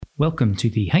Welcome to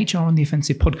the HR on the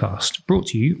Offensive podcast, brought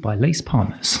to you by Lace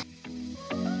Partners.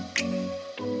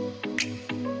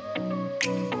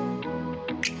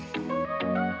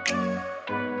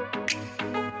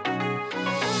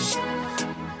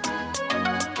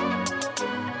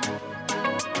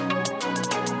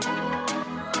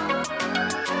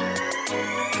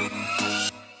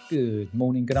 Good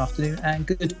morning, good afternoon, and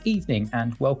good evening,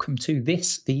 and welcome to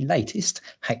the latest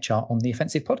HR on the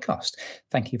Offensive podcast.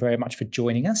 Thank you very much for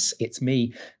joining us. It's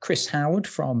me, Chris Howard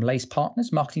from Lace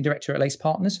Partners, Marketing Director at Lace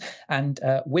Partners, and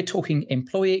we're talking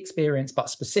employee experience, but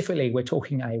specifically we're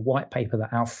talking a white paper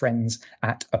that our friends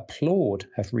at Applaud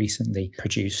have recently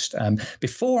produced.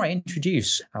 Before I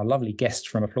introduce our lovely guest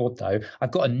from Applaud, though,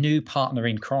 I've got a new partner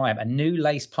in crime, a new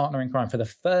Lace partner in crime for the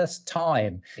first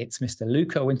time. It's Mr.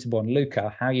 Luca Winterborn.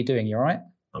 Luca, how are you doing? You all right?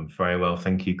 I'm very well,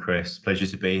 thank you, Chris. Pleasure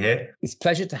to be here. It's a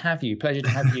pleasure to have you.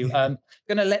 Going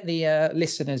to let the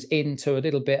listeners into a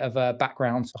little bit of a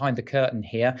background behind the curtain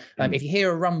here. If you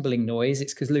hear a rumbling noise,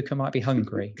 it's because Luca might be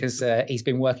hungry because he's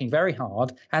been working very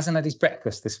hard, hasn't had his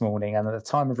breakfast this morning, and at the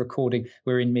time of recording,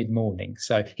 we're in mid-morning.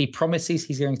 So he promises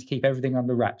he's going to keep everything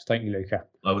under wraps, don't you, Luca?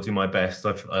 I will do my best.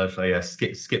 I've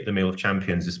skipped the meal of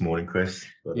champions this morning, Chris.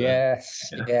 But,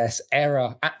 yes,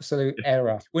 error, absolute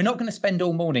error. We're not going to spend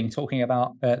all morning talking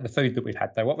about the food that we've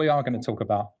had, though. What we are going to talk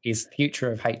about is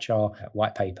Future of HR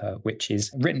white paper, which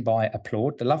is written by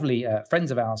Applaud, the lovely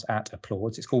friends of ours at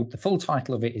Applaud. It's called, the full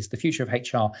title of it is The Future of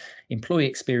HR Employee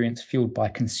Experience Fueled by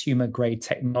Consumer Grade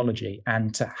Technology.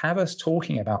 And to have us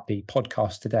talking about the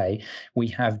podcast today, we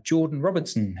have Jordan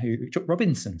Robinson, who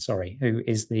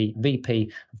is the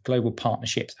VP of Global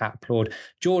Partnerships at Applaud.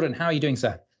 Jordan, how are you doing,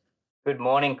 sir? Good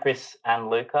morning, Chris and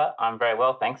Luca. I'm very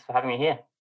well. Thanks for having me here.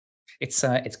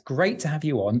 It's great to have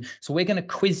you on. So we're going to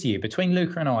quiz you. Between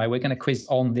Luca and I, we're going to quiz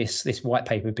on this white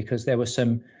paper because there were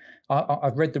some...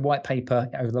 I've read the white paper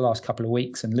over the last couple of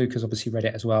weeks, and Luca's obviously read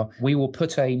it as well. We will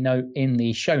put a note in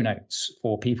the show notes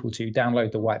for people to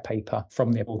download the white paper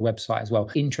from the Applaud website as well.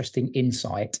 Interesting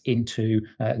insight into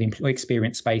the employee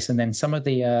experience space, and then some of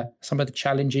the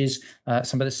challenges,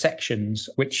 some of the sections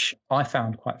which I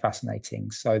found quite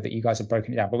fascinating. So that you guys have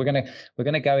broken it down, but we're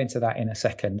gonna go into that in a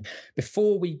second.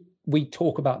 Before we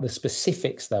talk about the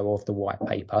specifics though of the white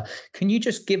paper, can you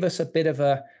just give us a bit of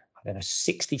a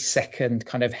 60-second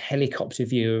kind of helicopter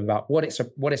view about what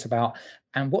it's about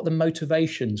and what the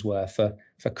motivations were for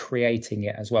creating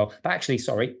it as well? But actually,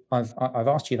 sorry, I've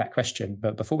asked you that question,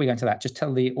 but before we go into that, just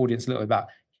tell the audience a little bit about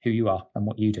who you are and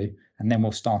what you do, and then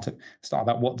we'll start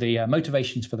about what the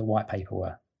motivations for the white paper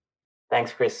were.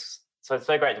 Thanks, Chris. So it's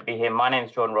so great to be here. My name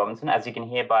is Jordan Robinson. As you can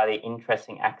hear by the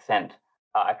interesting accent,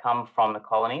 I come from the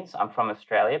colonies. I'm from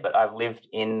Australia, but I've lived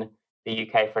in the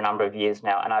UK for a number of years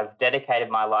now, and I've dedicated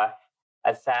my life,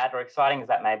 as sad or exciting as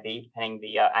that may be, depending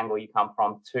the angle you come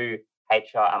from, to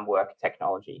HR and work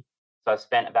technology. So I've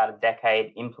spent about a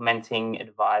decade implementing,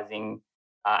 advising,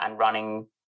 and running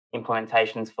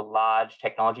implementations for large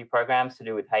technology programs to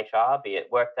do with HR, be it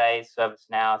Workday,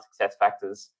 ServiceNow,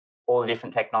 SuccessFactors, all the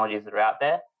different technologies that are out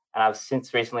there. And I've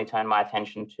since recently turned my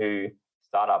attention to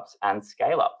startups and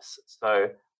scale-ups. So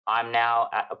I'm now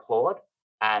at Applaud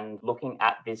and looking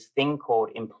at this thing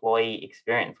called employee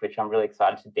experience, which I'm really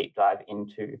excited to deep dive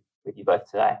into with you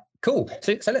both today. Cool.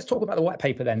 So let's talk about the white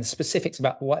paper then, the specifics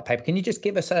about the white paper. Can you just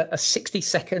give us a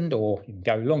 60-second, or you can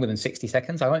go longer than 60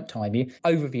 seconds, I won't time you,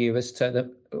 overview as to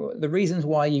the reasons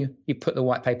why you put the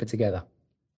white paper together?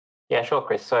 Yeah, sure,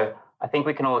 Chris. So I think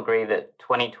we can all agree that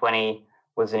 2020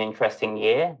 was an interesting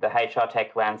year. The HR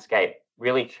tech landscape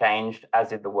really changed, as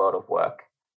did the world of work.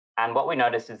 And what we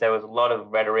noticed is there was a lot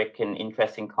of rhetoric and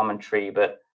interesting commentary,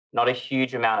 but not a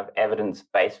huge amount of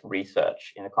evidence-based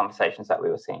research in the conversations that we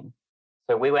were seeing.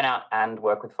 So we went out and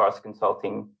worked with Forrester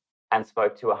Consulting and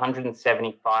spoke to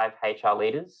 175 HR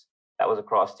leaders. That was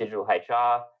across digital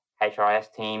HR,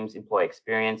 HRIS teams, employee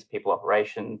experience, people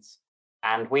operations.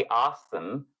 And we asked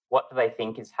them, what do they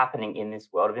think is happening in this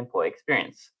world of employee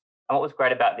experience? And what was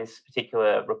great about this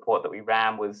particular report that we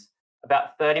ran was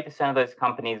about 30% of those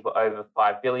companies were over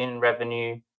 5 billion in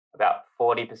revenue, about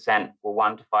 40% were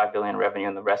 1 to 5 billion revenue,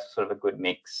 and the rest was sort of a good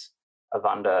mix of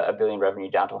under $1 billion revenue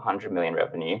down to 100 million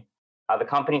revenue. The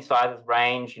company sizes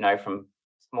range, from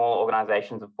small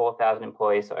organizations of 4,000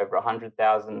 employees to over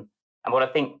 100,000. And what I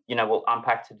think, we'll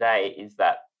unpack today is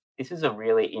that this is a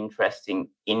really interesting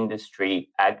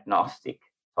industry agnostic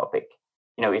topic.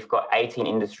 We've got 18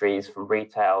 industries from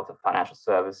retail to financial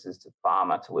services to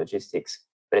pharma to logistics,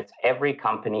 but it's every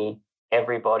company,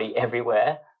 everybody,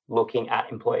 everywhere looking at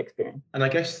employee experience. And I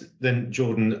guess then,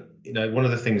 Jordan, one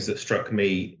of the things that struck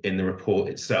me in the report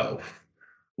itself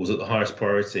was that the highest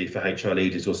priority for HR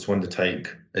leaders was to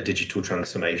undertake a digital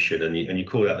transformation, and you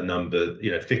call out the number,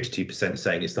 52%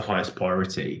 saying it's the highest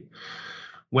priority.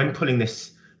 When pulling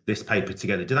this paper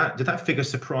together, did that figure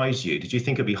surprise you? Did you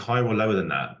think it'd be higher or lower than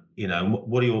that?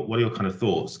 What are your kind of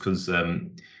thoughts? Because I'll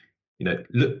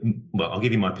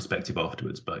give you my perspective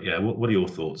afterwards, but yeah, what are your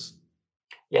thoughts?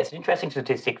 Yeah, it's an interesting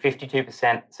statistic.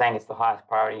 52% saying it's the highest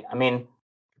priority. I mean,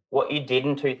 what you did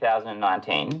in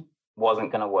 2019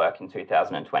 wasn't going to work in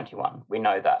 2021. We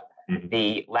know that. Mm-hmm.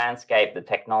 The landscape, the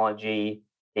technology,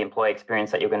 the employee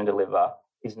experience that you're going to deliver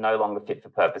is no longer fit for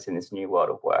purpose in this new world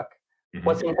of work. Mm-hmm.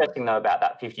 What's interesting, though, about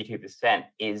that 52%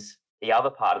 is the other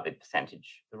part of the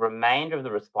percentage. The remainder of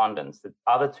the respondents, the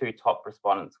other two top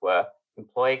respondents, were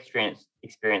employee experience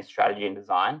strategy and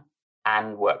design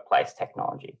and workplace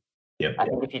technology. Yep. I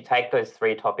think if you take those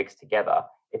three topics together,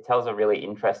 it tells a really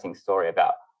interesting story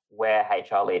about where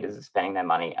HR leaders are spending their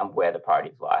money and where the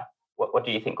priorities lie. What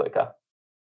do you think, Luca?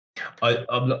 I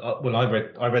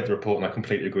read the report and I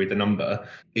completely agree with the number.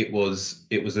 It was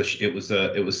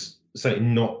certainly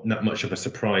not that much of a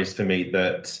surprise for me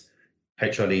that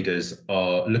HR leaders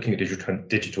are looking at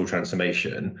digital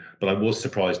transformation, but I was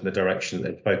surprised in the direction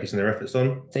they're focusing their efforts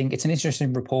on. I think it's an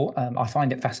interesting report. I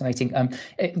find it fascinating.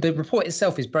 The report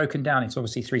itself is broken down into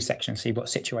obviously three sections. So you've got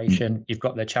situation, you've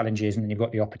got the challenges, and then you've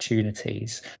got the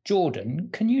opportunities. Jordan,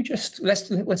 can you just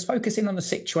let's focus in on the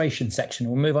situation section.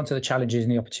 We'll move on to the challenges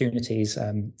and the opportunities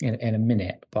in a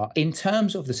minute. But in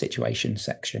terms of the situation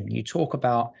section, you talk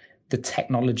about the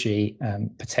technology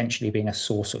potentially being a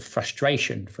source of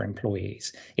frustration for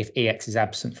employees if EX is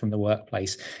absent from the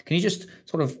workplace. Can you just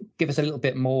sort of give us a little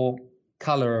bit more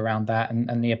colour around that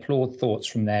and the applaud thoughts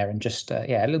from there, and just a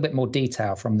little bit more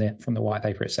detail from the white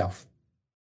paper itself?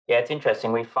 Yeah, it's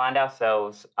interesting. We find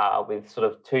ourselves with sort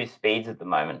of two speeds at the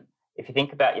moment. If you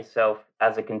think about yourself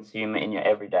as a consumer in your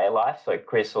everyday life, so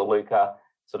Chris or Luca,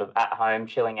 sort of at home,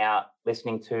 chilling out,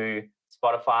 listening to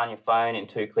Spotify on your phone, in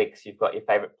 2 clicks, you've got your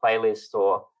favorite playlist,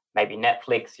 or maybe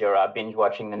Netflix, you're binge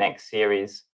watching the next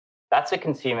series. That's a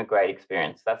consumer grade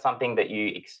experience. That's something that you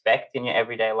expect in your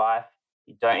everyday life.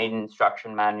 You don't need an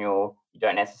instruction manual. You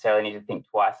don't necessarily need to think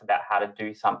twice about how to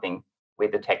do something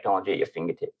with the technology at your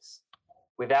fingertips.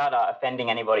 Without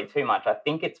offending anybody too much, I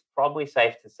think it's probably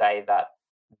safe to say that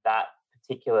that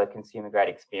particular consumer grade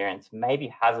experience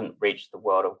maybe hasn't reached the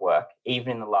world of work.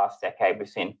 Even in the last decade, we've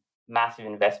seen massive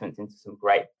investments into some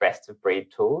great best of breed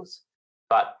tools.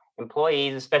 But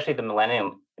employees, especially the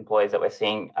millennial employees that we're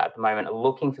seeing at the moment, are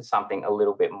looking for something a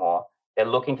little bit more. They're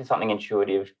looking for something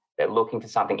intuitive. They're looking for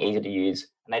something easy to use.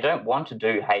 And they don't want to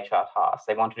do HR tasks.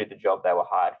 They want to do the job they were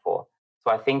hired for.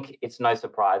 So I think it's no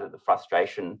surprise that the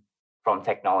frustration from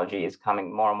technology is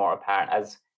coming more and more apparent.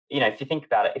 As if you think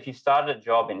about it, if you started a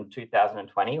job in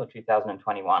 2020 or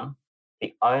 2021,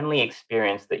 the only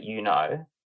experience that you know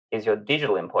is your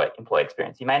digital employee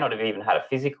experience. You may not have even had a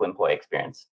physical employee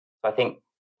experience. So I think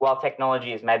while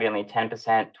technology is maybe only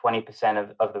 10%,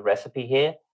 20% of the recipe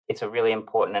here, it's a really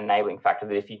important enabling factor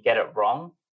that if you get it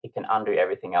wrong, it can undo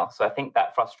everything else. So I think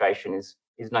that frustration is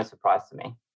no surprise to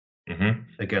me. Mm-hmm.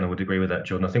 Again, I would agree with that,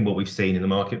 Jordan. I think what we've seen in the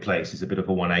marketplace is a bit of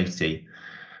a 180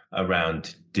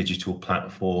 around digital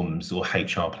platforms or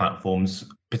HR platforms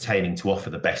pertaining to offer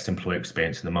the best employee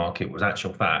experience in the market. Was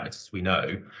actual fact, we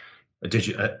know, a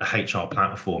HR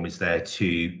platform is there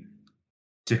to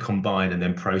combine and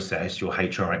then process your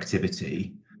HR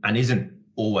activity, and isn't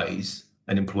always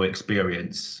an employee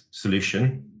experience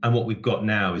solution. And what we've got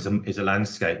now is a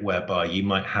landscape whereby you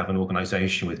might have an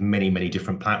organization with many, many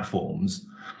different platforms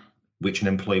which an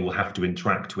employee will have to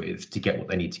interact with to get what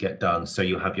they need to get done. So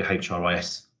you'll have your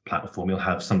HRIS platform, you'll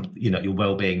have your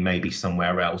well-being maybe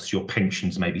somewhere else, your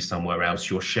pensions maybe somewhere else,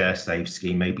 your share save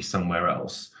scheme maybe somewhere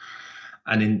else.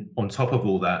 And on top of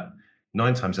all that,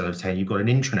 9 times out of 10, you've got an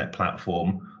intranet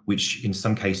platform, which in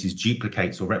some cases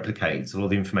duplicates or replicates a lot of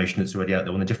the information that's already out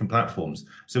there on the different platforms.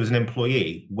 So as an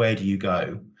employee, where do you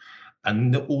go?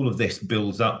 And all of this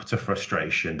builds up to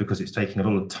frustration because it's taking a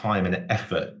lot of time and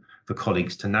effort for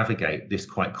colleagues to navigate this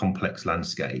quite complex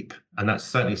landscape. And that's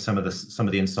certainly some of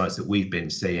the insights that we've been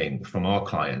seeing from our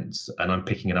clients, and I'm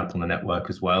picking it up on the network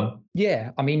as well.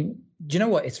 Yeah, I mean, do you know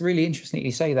what? It's really interesting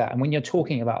you say that. And when you're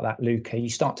talking about that, Luca, you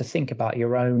start to think about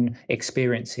your own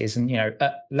experiences. And,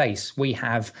 at Lace, we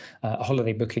have a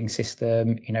holiday booking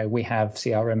system, we have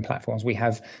CRM platforms, we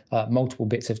have multiple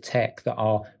bits of tech that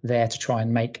are there to try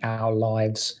and make our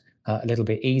lives a little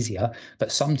bit easier.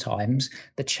 But sometimes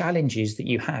the challenges that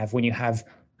you have when you have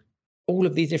all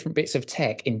of these different bits of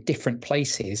tech in different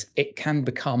places, it can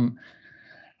become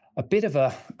a bit of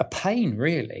a pain,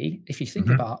 really, if you think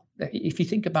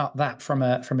about that from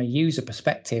a user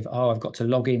perspective. Oh, I've got to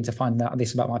log in to find out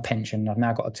this about my pension. I've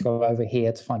now got to go over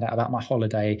here to find out about my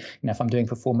holiday. If I'm doing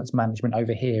performance management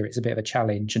over here, it's a bit of a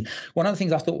challenge. And one of the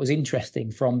things I thought was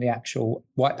interesting from the actual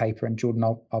white paper, and Jordan,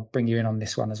 I'll bring you in on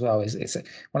this one as well, is it's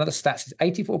one of the stats is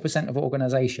 84% of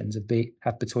organizations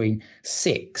have between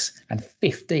 6 and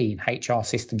 15 HR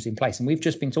systems in place. And we've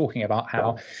just been talking about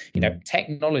how,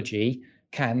 technology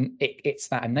it's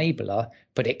that enabler,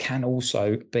 but it can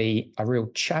also be a real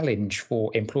challenge for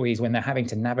employees when they're having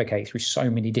to navigate through so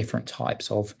many different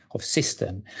types of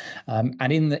system.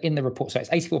 And in the report, so it's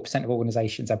 84% of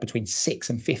organizations have between 6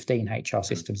 and 15 HR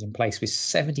systems in place, with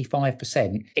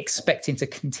 75% expecting to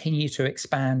continue to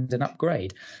expand and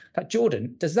upgrade.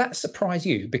 Jordan, does that surprise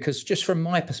you? Because just from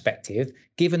my perspective,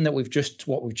 given that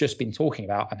what we've just been talking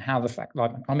about, and how the fact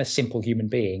like I'm a simple human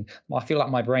being, I feel like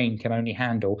my brain can only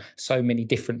handle so many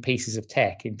different pieces of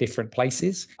tech in different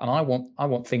places, and I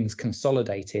want things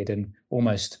consolidated and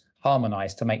almost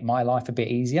harmonized to make my life a bit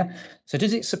easier. So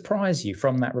does it surprise you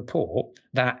from that report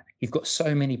that you've got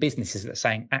so many businesses that are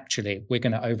saying, actually, we're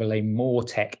going to overlay more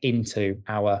tech into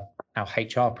our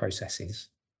HR processes?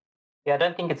 Yeah, I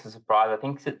don't think it's a surprise. I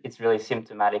think it's really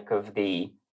symptomatic of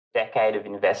the decade of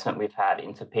investment we've had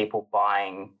into people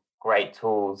buying great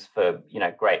tools for,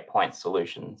 great point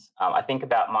solutions. I think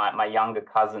about my younger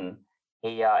cousin.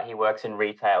 He works in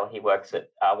retail. He works at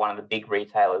one of the big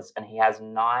retailers, and he has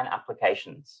 9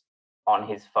 applications on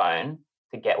his phone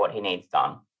to get what he needs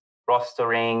done: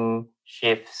 rostering,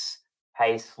 shifts,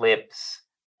 pay slips,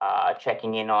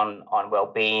 checking in on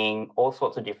well-being, all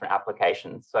sorts of different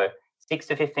applications. So 6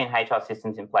 to 15 HR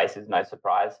systems in place is no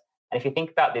surprise. And if you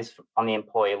think about this on the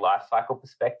employee lifecycle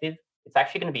perspective, it's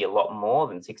actually going to be a lot more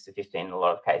than 6 to 15 in a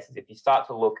lot of cases. If you start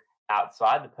to look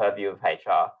outside the purview of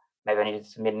HR, maybe I need to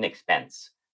submit an expense.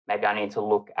 Maybe I need to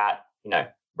look at,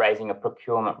 raising a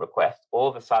procurement request. All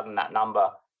of a sudden, that number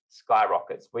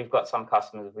skyrockets. We've got some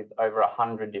customers with over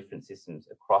 100 different systems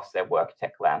across their work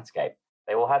tech landscape.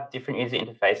 They all have different user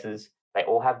interfaces. They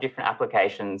all have different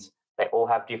applications. They all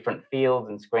have different fields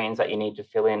and screens that you need to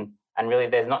fill in. And really,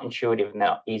 they're not intuitive and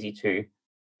not easy to,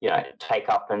 take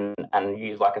up and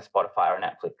use like a Spotify or a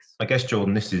Netflix. I guess,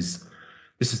 Jordan, this is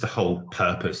the whole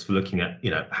purpose for looking at,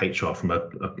 HR from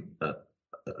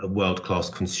a world-class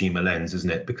consumer lens,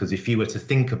 isn't it? Because if you were to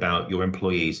think about your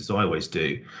employees, as I always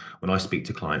do when I speak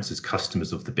to clients, as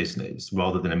customers of the business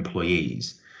rather than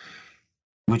employees,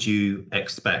 would you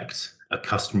expect a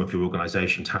customer of your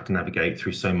organization to have to navigate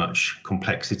through so much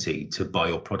complexity to buy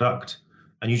your product?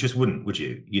 And you just wouldn't, would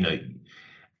you?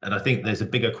 And I think there's a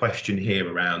bigger question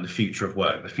here around the future of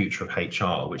work, the future of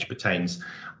HR, which pertains,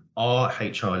 are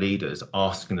HR leaders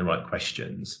asking the right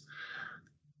questions?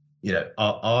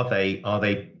 Are they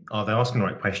asking the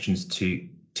right questions to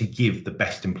give the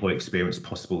best employee experience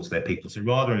possible to their people? So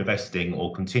rather than investing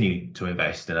or continue to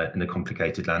invest in a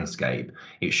complicated landscape,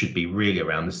 it should be really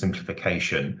around the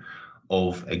simplification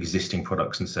of existing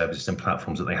products and services and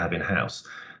platforms that they have in-house.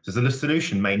 So the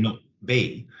solution may not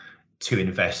be to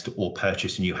invest or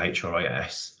purchase a new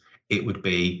HRIS. It would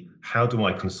be, how do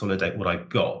I consolidate what I've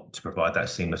got to provide that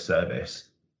seamless service?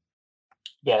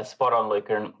 Yeah, spot on,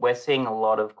 Luca. And we're seeing a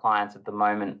lot of clients at the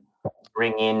moment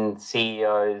bring in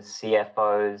CEOs,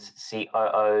 CFOs,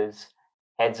 COOs,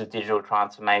 heads of digital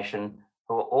transformation,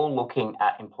 who are all looking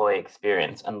at employee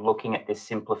experience and looking at this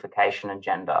simplification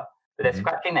agenda. But they're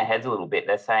scratching their heads a little bit.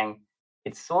 They're saying,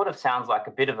 it sort of sounds like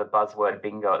a bit of a buzzword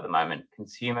bingo at the moment: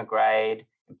 consumer grade,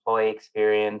 employee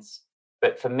experience.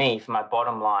 But for me, for my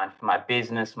bottom line, for my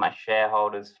business, my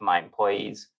shareholders, for my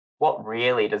employees, what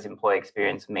really does employee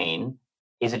experience mean?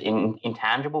 Is it an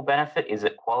intangible benefit? Is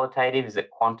it qualitative? Is it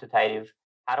quantitative?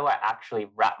 How do I actually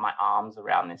wrap my arms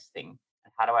around this thing?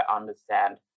 And how do I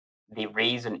understand the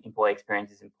reason employee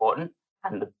experience is important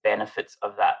and the benefits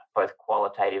of that, both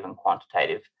qualitative and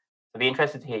quantitative? So I'd be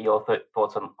interested to hear your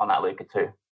thoughts on that, Luca, too.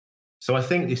 So I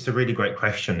think it's a really great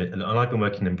question, and I've been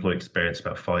working in employee experience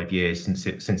about 5 years since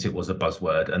it was a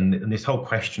buzzword, and this whole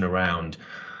question around,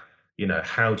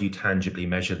 how do you tangibly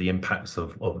measure the impacts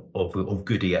of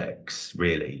good EX,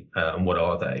 really, and what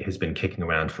are they, has been kicking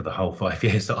around for the whole 5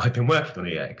 years that I've been working on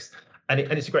EX, and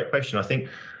it's a great question. I think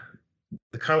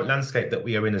the current landscape that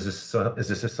we are in as a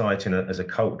society and as a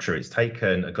culture, it's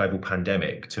taken a global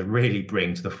pandemic to really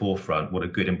bring to the forefront what a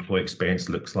good employee experience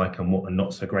looks like and what a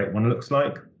not so great one looks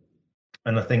like.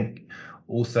 And I think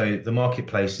also the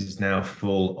marketplace is now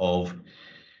full of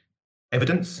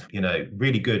evidence,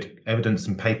 really good evidence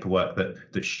and paperwork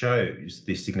that shows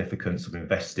the significance of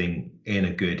investing in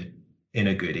a good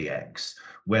EX,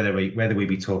 whether we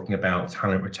be talking about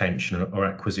talent retention or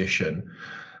acquisition.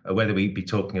 whether we be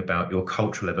talking about your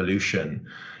cultural evolution,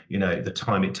 the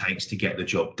time it takes to get the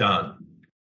job done.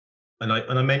 And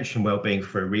I mentioned well-being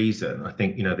for a reason. I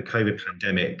think, the COVID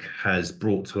pandemic has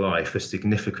brought to life a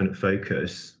significant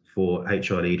focus for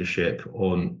HR leadership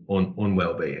on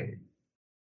well-being.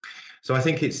 So I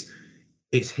think it's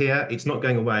here, it's not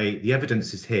going away. The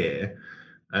evidence is here.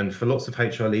 And for lots of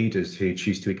HR leaders who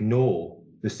choose to ignore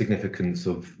the significance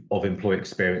of employee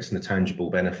experience and the tangible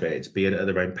benefits, be it at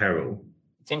their own peril.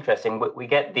 It's interesting. We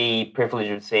get the privilege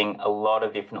of seeing a lot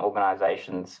of different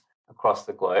organizations across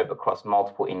the globe, across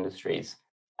multiple industries.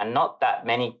 And not that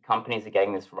many companies are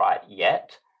getting this right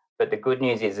yet. But the good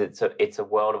news is it's a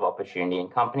world of opportunity.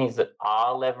 And companies that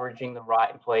are leveraging the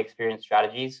right employee experience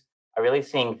strategies are really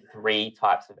seeing three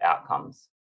types of outcomes: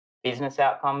 business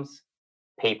outcomes,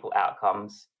 people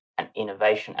outcomes, and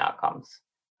innovation outcomes.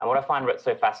 And what I find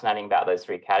so fascinating about those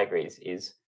three categories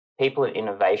is people and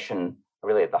innovation are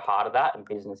really at the heart of that, and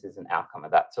business is an outcome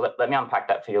of that. So let me unpack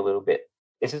that for you a little bit.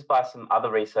 This is by some other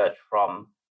research from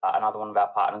another one of our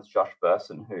partners, Josh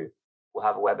Burson, who we'll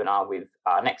have a webinar with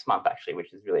next month, actually,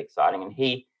 which is really exciting. And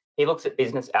he looks at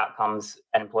business outcomes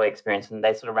and employee experience, and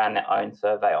they sort of ran their own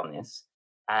survey on this.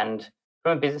 And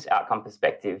from a business outcome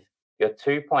perspective, you're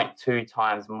 2.2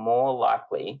 times more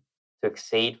likely to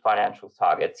exceed financial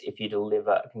targets if you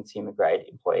deliver a consumer-grade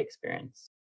employee experience.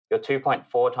 You're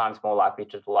 2.4 times more likely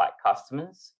to delight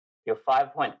customers. You're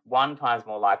 5.1 times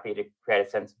more likely to create a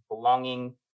sense of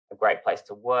belonging, a great place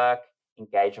to work,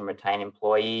 engage and retain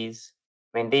employees.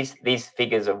 I mean, these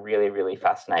figures are really, really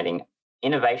fascinating.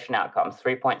 Innovation outcomes,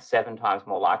 3.7 times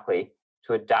more likely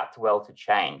to adapt well to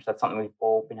change. That's something we've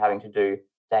all been having to do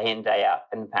day in, day out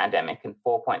in the pandemic, and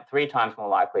 4.3 times more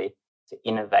likely to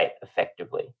innovate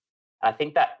effectively. And I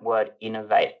think that word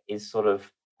innovate is sort of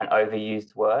an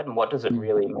overused word. And what does it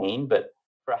really mean? But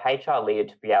for a HR leader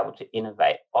to be able to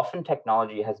innovate, often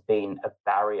technology has been a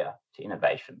barrier to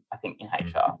innovation, I think, in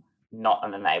HR, not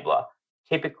an enabler.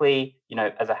 Typically,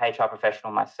 as a HR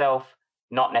professional myself,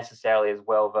 not necessarily as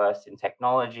well versed in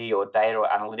technology or data or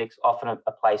analytics, often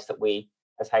a place that we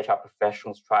as HR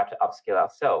professionals try to upskill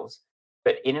ourselves.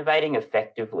 But innovating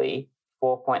effectively,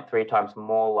 4.3 times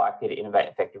more likely to innovate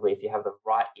effectively if you have the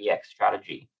right EX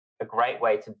strategy. A great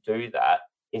way to do that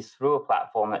is through a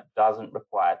platform that doesn't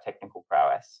require technical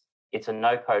prowess. It's a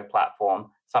no-code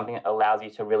platform, something that allows you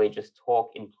to really just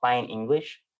talk in plain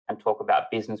English and talk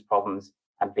about business problems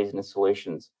and business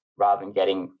solutions rather than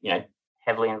getting,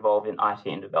 heavily involved in IT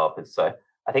and developers. So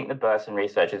I think the Burson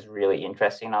research is really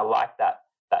interesting. And I like that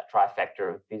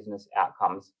trifecta of business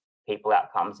outcomes, people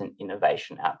outcomes, and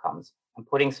innovation outcomes. And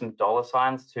putting some dollar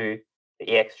signs to the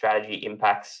EX strategy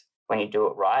impacts when you do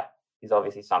it right is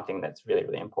obviously something that's really,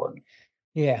 really important.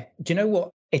 Yeah. Do you know what?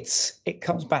 It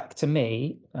comes back to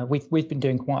me. We've been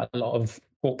doing quite a lot of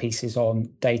thought pieces on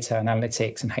data and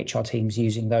analytics and HR teams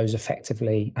using those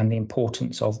effectively and the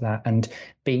importance of that and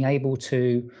being able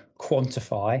to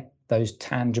quantify those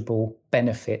tangible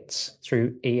benefits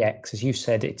through EX. As you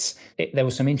said, there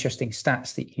were some interesting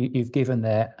stats that you've given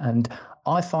there. And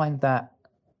I find that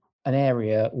an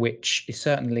area which is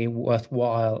certainly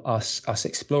worthwhile us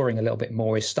exploring a little bit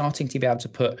more is starting to be able to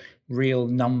put real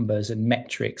numbers and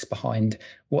metrics behind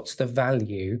what's the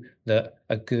value that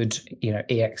a good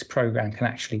EX program can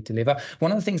actually deliver.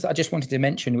 One of the things that I just wanted to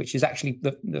mention, which is actually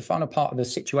the final part of the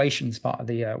situations part of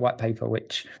the white paper,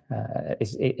 which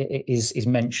is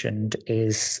mentioned,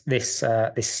 is this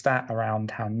stat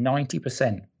around how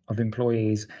 90% of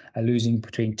employees are losing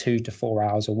between 2 to 4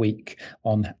 hours a week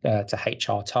on to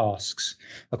HR tasks.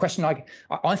 A question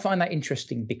I find that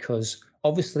interesting because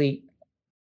obviously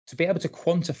to be able to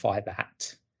quantify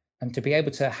that and to be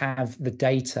able to have the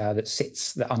data that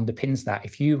underpins that,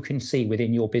 if you can see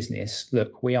within your business,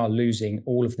 look, we are losing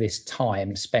all of this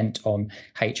time spent on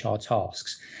HR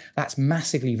tasks, that's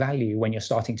massively value when you're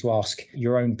starting to ask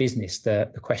your own business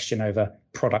the question over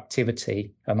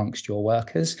productivity amongst your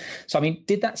workers. So, I mean,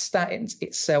 did that stat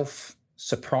itself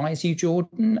surprise you,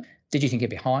 Jordan? Did you think it'd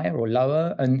be higher or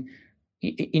lower? And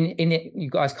in it,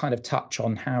 you guys kind of touch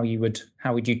on how you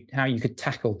could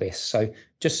tackle this. So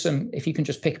just if you can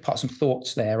just pick apart some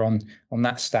thoughts there on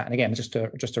that stat. And again, just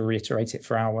to reiterate it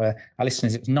for our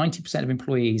listeners, it's 90% of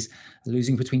employees are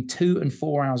losing between 2 and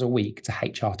 4 hours a week to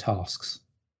HR tasks.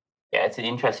 Yeah, it's an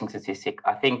interesting statistic.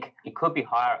 I think it could be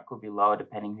higher, it could be lower,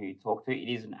 depending who you talk to.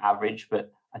 It is an average,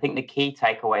 but I think the key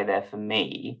takeaway there for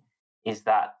me is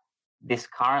that this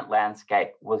current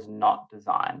landscape was not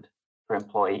designed for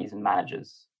employees and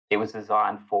managers. It was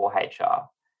designed for HR.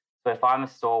 So if I'm a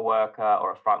store worker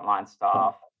or a frontline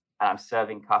staff and I'm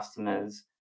serving customers,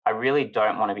 I really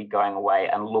don't want to be going away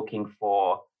and looking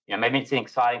for, maybe it's an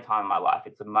exciting time in my life.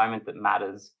 It's a moment that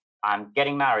matters. I'm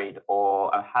getting married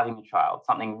or I'm having a child,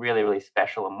 something really, really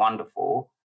special and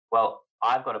wonderful. Well,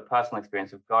 I've got a personal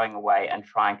experience of going away and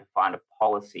trying to find a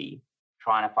policy,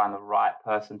 trying to find the right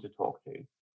person to talk to,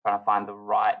 trying to find the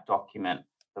right document,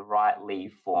 the right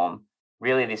leave form.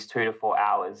 Really, this 2 to 4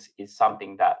 hours is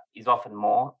something that is often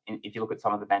more, if you look at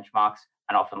some of the benchmarks,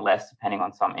 and often less depending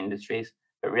on some industries.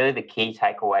 But really the key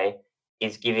takeaway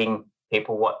is giving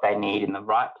people what they need in the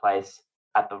right place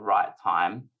at the right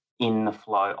time in the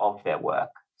flow of their work.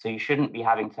 So you shouldn't be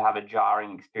having to have a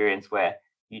jarring experience where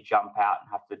you jump out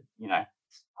and have to,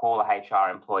 call a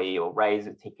HR employee or raise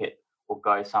a ticket or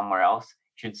go somewhere else.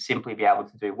 You should simply be able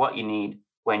to do what you need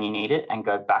when you need it and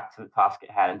go back to the task at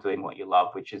hand and doing what you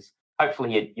love, which is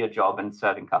hopefully your job and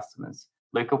serving customers.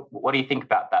 Luca, what do you think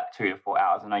about that 2 to 4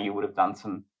 hours? I know you would have done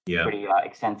some pretty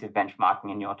extensive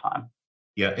benchmarking in your time.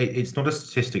 Yeah, it's not a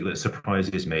statistic that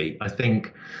surprises me. I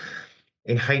think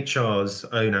in HR's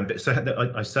own ambition,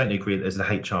 so I certainly agree that there's the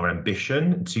HR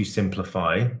ambition to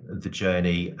simplify the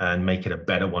journey and make it a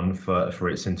better one for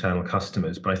its internal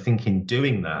customers. But I think in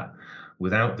doing that,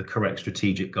 without the correct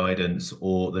strategic guidance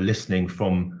or the listening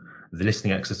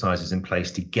exercises in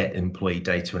place to get employee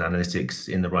data and analytics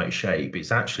in the right shape,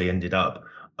 it's actually ended up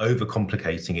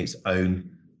overcomplicating its own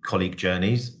colleague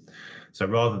journeys. So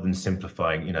rather than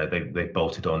simplifying, they've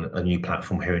bolted on a new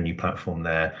platform here, a new platform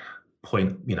there,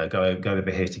 go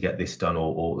over here to get this done,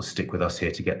 or stick with us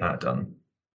here to get that done.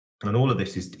 And all of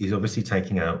this is obviously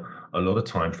taking out a lot of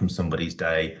time from somebody's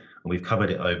day. And we've covered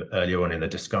it earlier on in the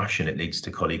discussion. It leads to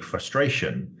colleague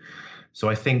frustration. So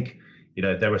I think,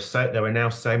 there are now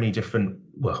so many different,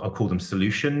 I'll call them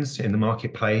solutions in the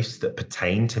marketplace that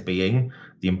pertain to being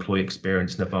the employee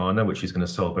experience nirvana, which is going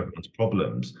to solve everyone's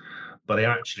problems. But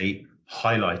they're actually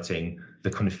highlighting the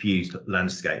confused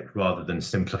landscape rather than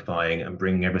simplifying and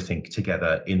bringing everything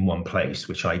together in one place,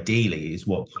 which ideally is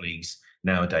what colleagues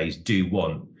nowadays do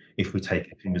want if we take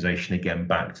the conversation again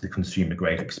back to the consumer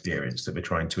grade experience that we're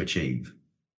trying to achieve.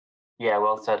 Yeah,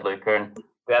 well said, Luca. And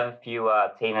we have a few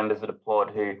team members at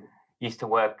Applaud who used to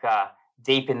work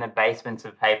deep in the basements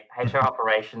of HR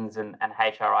operations and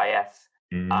HRIS.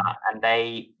 And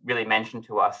they really mentioned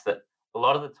to us that a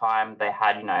lot of the time they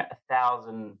had,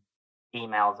 1,000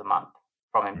 emails a month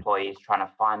from employees trying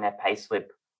to find their payslip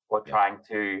or trying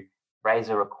to raise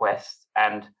a request.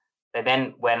 And they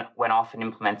then went off and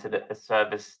implemented a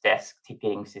service desk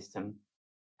ticketing system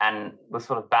and was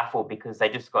sort of baffled because they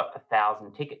just got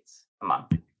 1,000 tickets a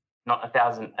month, not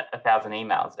 1,000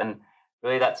 emails. And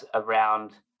really that's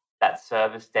around that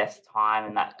service desk time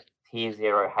and that tier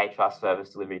 0 HR service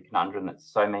delivery conundrum that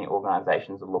so many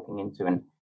organizations are looking into. And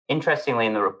interestingly,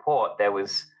 in the report, there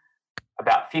was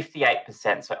about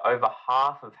 58%, so over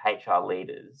half of HR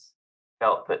leaders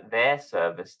felt that their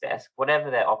service desk, whatever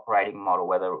their operating model,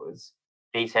 whether it was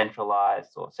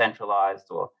decentralized or centralized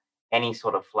or any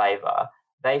sort of flavor,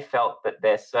 they felt that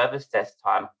their service desk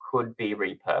time could be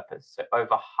repurposed. So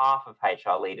over half of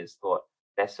HR leaders thought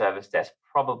their service desk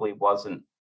probably wasn't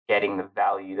getting the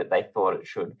value that they thought it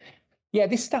should. Yeah,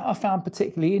 this stat I found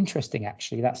particularly interesting,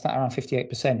 actually, that stat around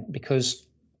 58%, because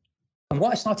and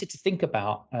what I started to think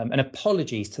about, and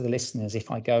apologies to the listeners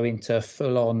if I go into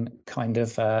full on kind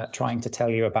of trying to tell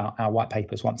you about our white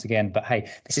papers once again, but hey,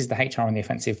 this is the HR on the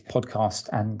Offensive podcast,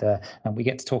 and we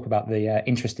get to talk about the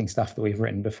interesting stuff that we've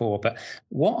written before. But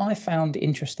what I found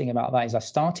interesting about that is I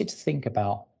started to think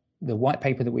about the white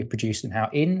paper that we've produced and how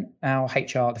in our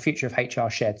HR, the Future of HR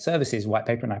Shared Services white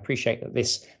paper, and I appreciate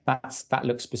that that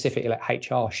looks specifically at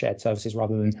HR shared services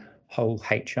rather than whole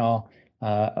HR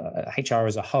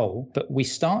as a whole, but we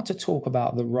start to talk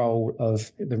about the role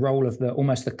of the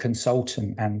almost the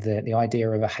consultant and the idea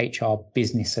of a HR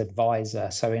business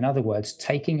advisor. So in other words,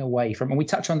 taking away from, and we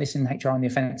touch on this in HR on the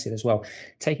Offensive as well,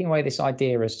 taking away this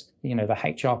idea as,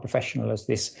 the HR professional as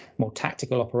this more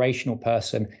tactical operational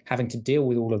person having to deal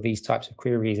with all of these types of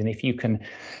queries. And if you can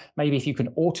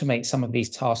automate some of these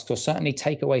tasks, or certainly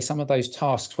take away some of those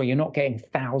tasks where you're not getting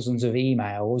thousands of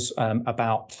emails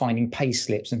about finding pay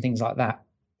slips and things like that,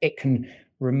 it can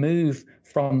remove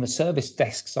from the service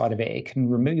desk side of it, it can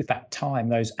remove that time,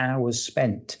 those hours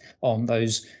spent on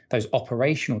those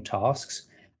operational tasks.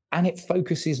 And it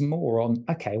focuses more on,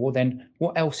 okay, well then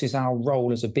what else is our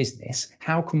role as a business?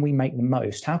 How can we make the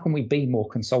most? How can we be more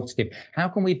consultative? How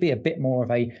can we be a bit more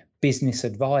of a business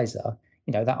advisor?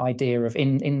 That idea of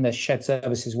in the shared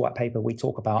services white paper, we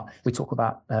talk about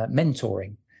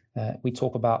mentoring. We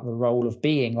talk about the role of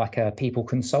being like a people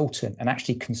consultant and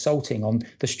actually consulting on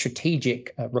the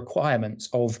strategic requirements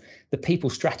of the people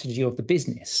strategy of the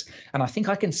business. And I think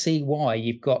I can see why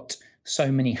you've got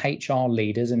so many HR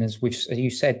leaders, and as you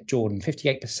said, Jordan,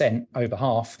 58%, over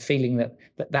half, feeling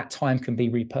that time can be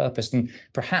repurposed, and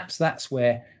perhaps that's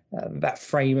where that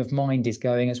frame of mind is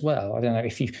going as well. I don't know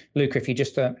if you, Luca, if you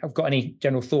just have got any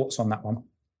general thoughts on that one.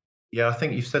 Yeah, I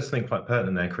think you've said something quite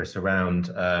pertinent there, Chris, around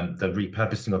the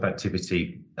repurposing of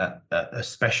activity,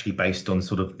 especially based on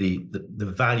sort of the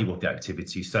value of the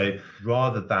activity. So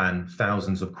rather than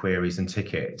thousands of queries and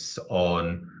tickets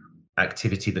on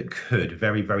activity that could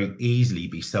very, very easily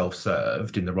be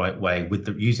self-served in the right way with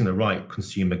using the right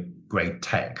consumer grade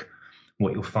tech,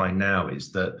 what you'll find now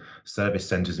is that service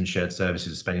centers and shared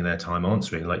services are spending their time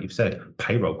answering, like you've said,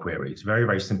 payroll queries, very,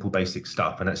 very simple, basic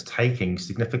stuff. And that's taking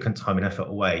significant time and effort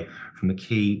away from the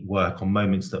key work on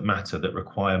moments that matter, that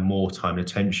require more time and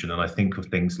attention. And I think of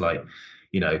things like,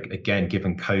 again,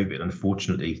 given COVID,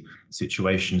 unfortunately,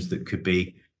 situations that could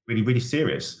be really, really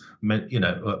serious,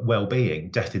 well-being,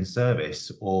 death in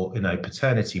service, or,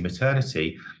 paternity,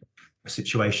 maternity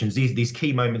situations. These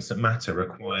key moments that matter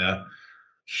require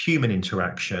human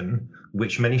interaction,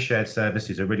 which many shared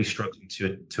services are really struggling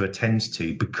to attend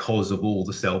to because of all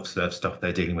the self-serve stuff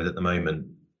they're dealing with at the moment.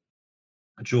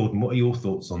 Jordan, what are your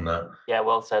thoughts on that? Yeah,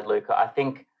 well said, Luca. I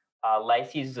think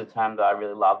Lace uses a term that I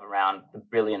really love around the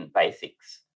brilliant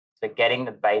basics. So getting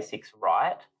the basics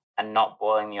right and not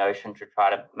boiling the ocean to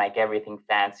try to make everything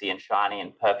fancy and shiny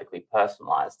and perfectly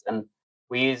personalized. And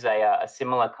we use a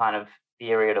similar kind of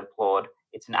theory at Applaud.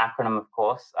 It's an acronym, of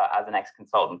course. As an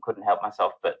ex-consultant, couldn't help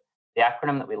myself. But the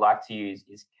acronym that we like to use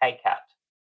is KCAT,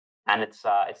 and it's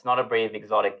not a breed of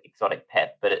exotic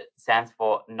pet, but it stands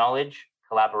for knowledge,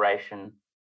 collaboration,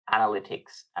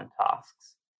 analytics, and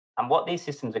tasks. And what these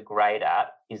systems are great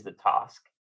at is the task.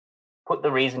 Put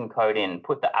the reason code in,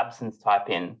 put the absence type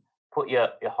in, put your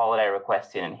holiday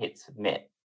request in, and hit submit.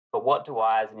 But what do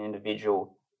I, as an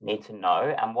individual, need to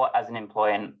know, and what, as an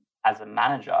employee and as a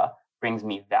manager, brings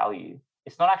me value?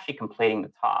 It's not actually completing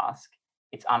the task,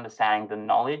 it's understanding the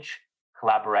knowledge,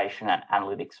 collaboration, and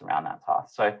analytics around that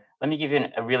task. So let me give you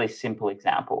a really simple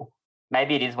example.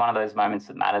 Maybe it is one of those moments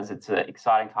that matters. It's an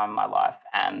exciting time in my life,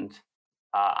 and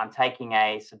I'm taking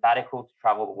a sabbatical to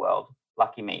travel the world.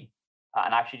 Lucky me.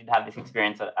 And I actually did have this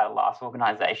experience at a last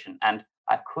organization, and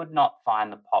I could not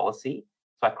find the policy,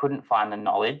 so I couldn't find the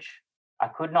knowledge. I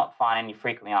could not find any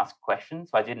frequently asked questions,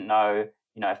 so I didn't know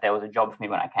if there was a job for me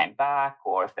when I came back,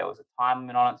 or if there was a time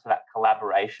limit on it. So that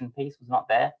collaboration piece was not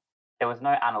there. There was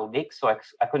no analytics, so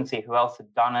I couldn't see who else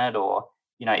had done it, or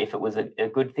if it was a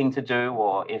good thing to do,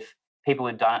 or if people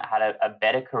who'd done it had a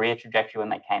better career trajectory when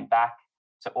they came back.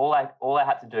 So all I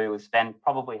had to do was spend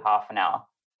probably half an hour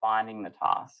finding the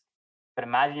task. But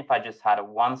imagine if I just had a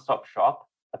one-stop shop,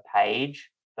 a page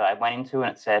that I went into,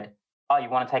 and it said, oh, you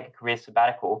want to take a career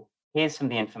sabbatical? Here's some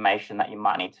of the information that you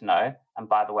might need to know. And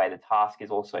by the way, the task is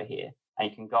also here. And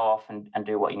you can go off and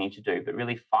do what you need to do, but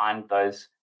really find those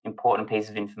important pieces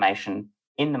of information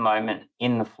in the moment,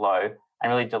 in the flow,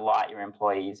 and really delight your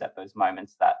employees at those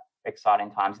moments that are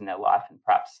exciting times in their life. And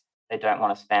perhaps they don't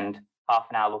want to spend half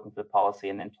an hour looking for the policy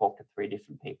and then talk to 3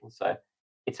 different people. So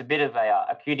it's a bit of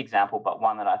a cute example, but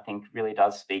one that I think really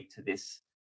does speak to this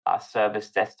service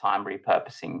desk time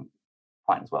repurposing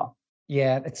point as well.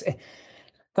 Yeah,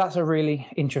 that's a really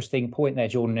interesting point there,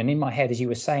 Jordan. And in my head, as you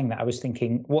were saying that, I was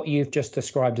thinking what you've just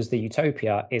described as the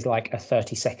utopia is like a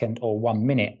 30-second or 1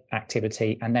 minute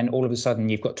activity. And then all of a sudden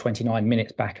you've got 29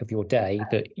 minutes back of your day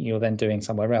that you're then doing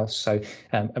somewhere else. So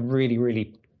a really,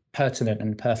 really pertinent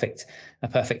and a perfect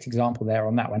example there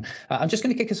on that one. I'm just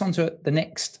going to kick us on to the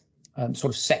next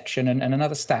sort of section and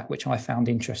another stat which I found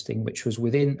interesting, which was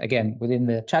within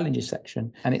the challenges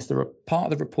section, and it's the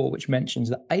part of the report which mentions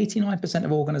that 89%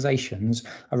 of organizations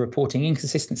are reporting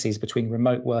inconsistencies between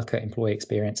remote worker employee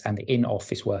experience and the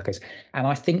in-office workers. And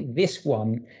I think this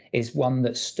one is one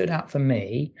that stood out for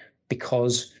me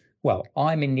because, well,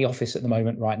 I'm in the office at the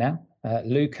moment right now.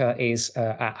 Luca is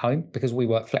at home because we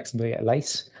work flexibly at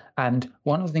Lace. And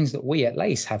one of the things that we at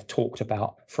Lace have talked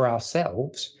about for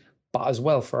ourselves, but as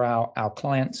well for our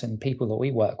clients and people that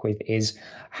we work with, is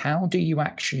how do you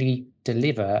actually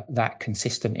deliver that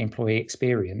consistent employee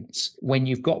experience when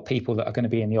you've got people that are going to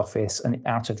be in the office and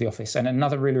out of the office? And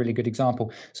another really, really good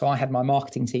example. So I had my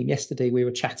marketing team yesterday. We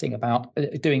were chatting about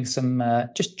doing some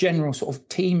just general sort of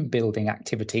team building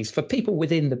activities for people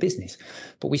within the business.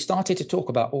 But we started to talk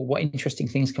about, what interesting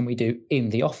things can we do in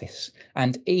the office?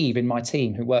 And Eve in my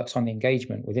team, who works on the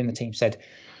engagement within the team, said,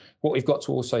 what we've got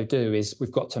to also do is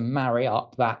we've got to marry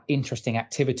up that interesting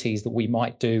activities that we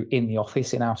might do in the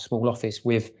office, in our small office,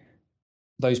 with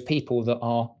those people that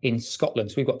are in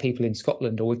Scotland. So we've got people in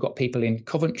Scotland, or we've got people in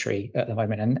Coventry at the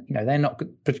moment, and they're not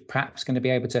perhaps going to be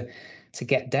able to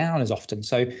get down as often.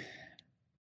 So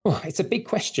Oh, it's a big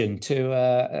question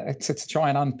to try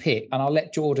and unpick, and I'll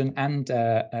let Jordan and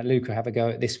Luca have a go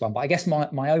at this one. But I guess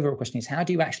my overall question is, how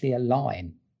do you actually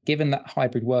align? Given that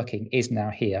hybrid working is now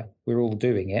here, we're all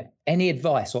doing it. Any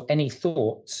advice or any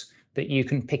thoughts that you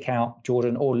can pick out,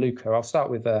 Jordan or Luca? I'll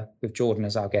start with Jordan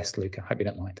as our guest, Luca. Hope you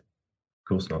don't mind. Of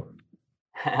course not.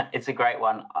 It's a great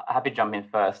one. Happy to jump in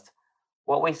first.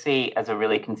 What we see as a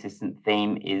really consistent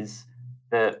theme is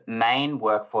the main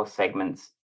workforce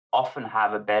segments often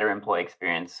have a better employee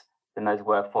experience than those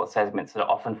workforce segments that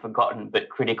are often forgotten but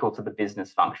critical to the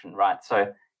business function, right?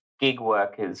 So gig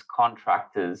workers,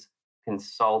 contractors,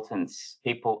 consultants,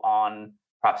 people on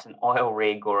perhaps an oil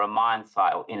rig or a mine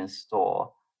site or in a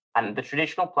store. And the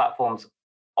traditional platforms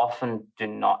often do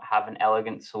not have an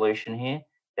elegant solution here.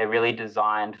 They're really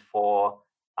designed for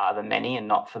the many and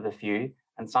not for the few.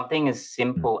 And something as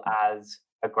simple as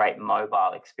a great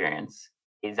mobile experience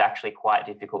is actually quite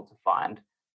difficult to find.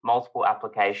 Multiple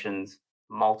applications,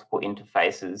 multiple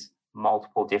interfaces,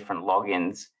 multiple different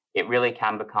logins. It really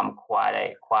can become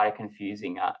quite a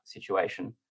confusing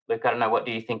situation. Luke, I don't know, what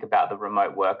do you think about the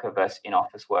remote worker versus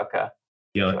in-office worker?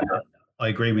 Yeah, I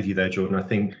agree with you there, Jordan. I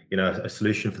think, a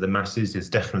solution for the masses has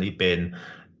definitely been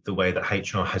the way that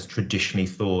HR has traditionally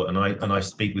thought. And I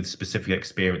speak with specific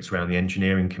experience around the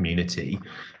engineering community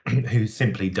who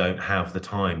simply don't have the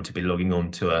time to be logging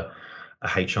on to a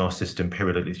HR system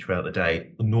periodically throughout the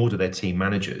day, nor do their team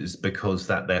managers, because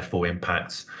that therefore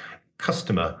impacts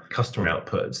customer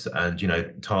outputs,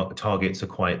 and targets are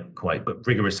quite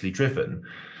rigorously driven.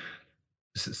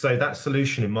 So that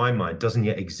solution, in my mind, doesn't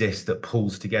yet exist that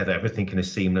pulls together everything in a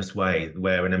seamless way,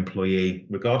 where an employee,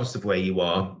 regardless of where you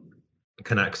are,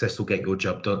 can access or get your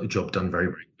job done very,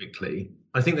 very quickly.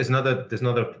 I think there's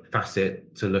another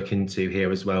facet to look into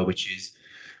here as well, which is,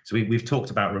 so we've talked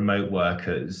about remote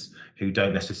workers who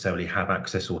don't necessarily have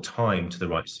access or time to the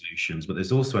right solutions, but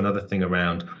there's also another thing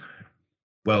around,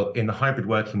 well, in the hybrid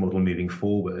working model moving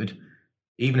forward,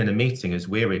 even in a meeting as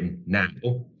we're in now,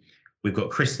 we've got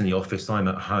Chris in the office, I'm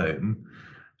at home.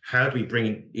 How do we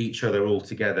bring each other all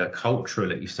together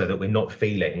culturally so that we're not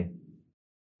feeling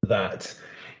that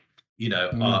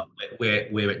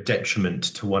we're at detriment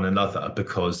to one another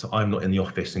because I'm not in the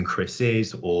office and Chris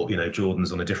is, or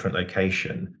Jordan's on a different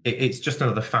location? It's just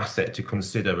another facet to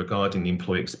consider regarding the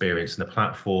employee experience, and a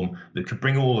platform that could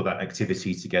bring all of that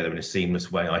activity together in a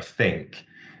seamless way, I think,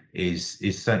 is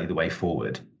certainly the way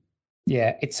forward.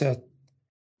 Yeah,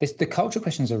 the culture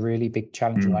question is a really big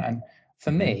challenge, right? And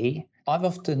for me, I've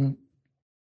often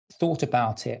thought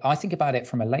about it. I think about it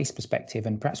from a Lace perspective,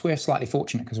 and perhaps we're slightly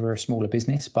fortunate because we're a smaller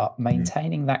business, but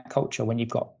maintaining that culture when you've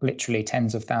got literally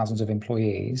tens of thousands of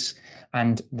employees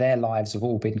and their lives have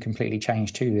all been completely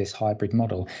changed to this hybrid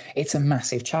model, it's a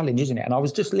massive challenge, isn't it? And I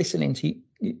was just listening to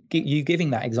you giving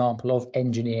that example of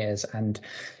engineers and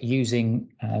using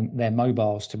their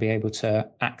mobiles to be able to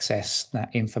access that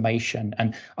information.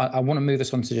 And I want to move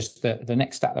us on to just the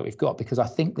next stat that we've got, because I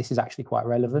think this is actually quite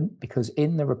relevant, because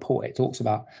in the report, it talks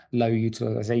about low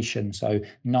utilization. So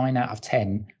 9 out of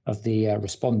 10 of the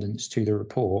respondents to the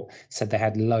report said they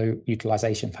had low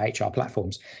utilization for HR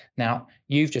platforms. Now,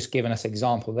 you've just given us an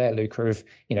example there, Luca, of,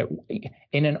 in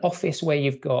an office where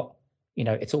you've got,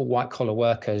 it's all white collar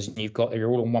workers and you're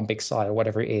all on one big site or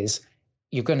whatever it is,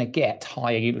 you're going to get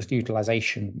higher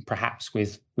utilization perhaps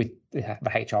with the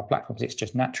HR platforms. It's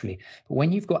just naturally. But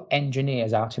when you've got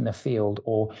engineers out in the field,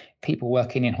 or people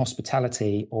working in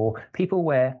hospitality, or people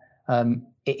where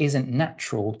it isn't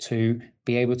natural to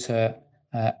be able to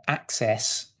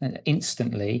access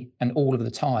instantly and all of the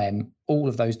time all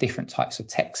of those different types of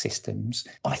tech systems,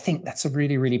 I think that's a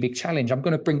really, really big challenge. I'm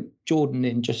going to bring Jordan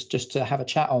in just to have a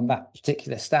chat on that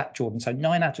particular stat, Jordan. So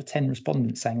 9 out of 10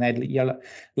 respondents saying they had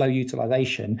low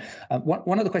utilization.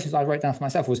 One of the questions I wrote down for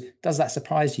myself was, does that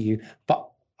surprise you? But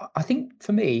I think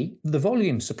for me, the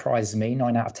volume surprises me,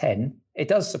 9 out of 10. It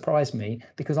does surprise me,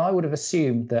 because I would have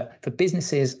assumed that for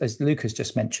businesses, as Lucas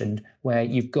just mentioned, where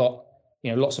you've got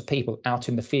lots of people out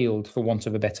in the field, for want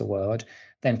of a better word,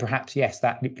 then perhaps, yes,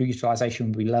 that utilization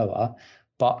would be lower.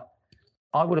 But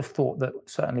I would have thought that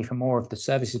certainly for more of the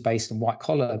services-based and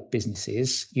white-collar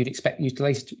businesses, you'd expect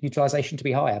utilization to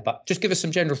be higher. But just give us some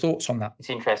general thoughts on that.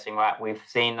 It's interesting, right? We've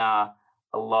seen a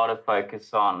lot of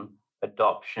focus on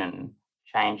adoption,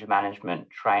 change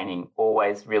management, training,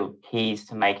 always real keys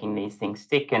to making these things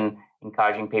stick and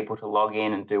encouraging people to log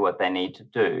in and do what they need to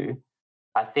do.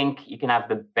 I think you can have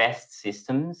the best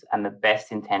systems and the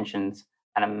best intentions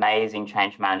and amazing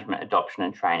change management, adoption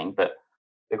and training. But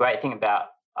the great thing about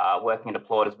working at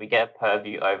Applaud is we get a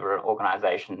purview over an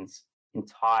organization's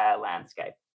entire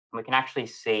landscape. And we can actually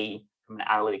see from an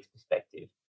analytics perspective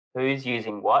who's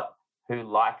using what, who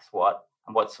likes what,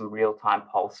 and what's some real-time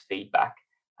pulse feedback.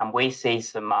 And we see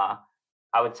some, I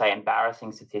would say,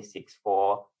 embarrassing statistics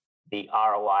for the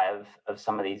ROI of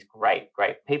some of these great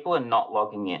people are not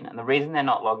logging in. And the reason they're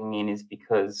not logging in is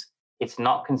because it's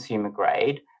not consumer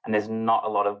grade and there's not a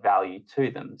lot of value to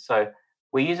them. So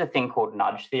we use a thing called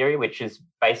nudge theory, which is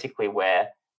basically where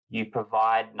you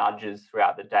provide nudges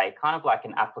throughout the day, kind of like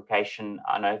an application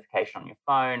notification on your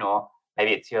phone, or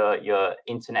maybe it's your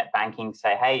internet banking,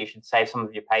 say, hey, you should save some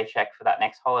of your paycheck for that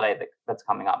next holiday that's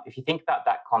coming up. If you think about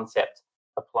that concept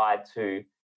applied to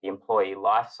the employee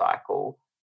life cycle,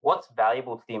 what's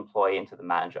valuable to the employee and to the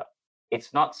manager?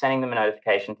 It's not sending them a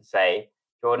notification to say,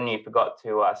 Jordan, you forgot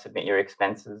to submit your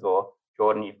expenses, or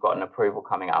Jordan, you've got an approval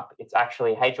coming up. It's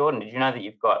actually, hey, Jordan, did you know that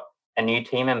you've got a new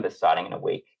team member starting in a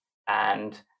week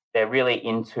and they're really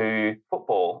into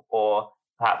football, or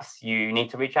perhaps you need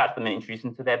to reach out to them and introduce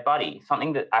them to their buddy.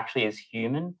 Something that actually is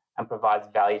human and provides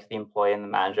value to the employee and the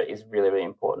manager is really, really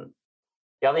important.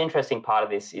 The other interesting part of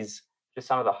this is just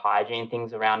some of the hygiene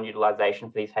things around utilization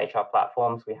for these HR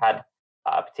platforms. We had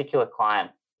a particular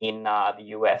client in the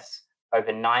US,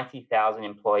 over 90,000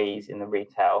 employees in the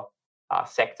retail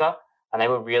sector, and they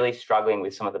were really struggling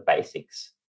with some of the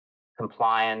basics: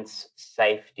 compliance,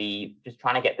 safety, just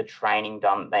trying to get the training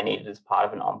done that they needed as part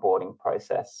of an onboarding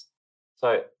process.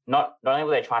 So not only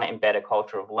were they trying to embed a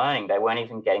culture of learning, they weren't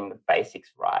even getting the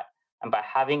basics right. And by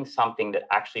having something that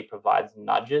actually provides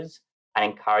nudges and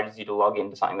encourages you to log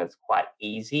into something that's quite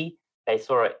easy, they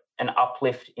saw an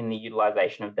uplift in the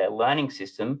utilization of their learning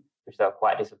system, which they were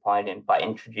quite disappointed in, by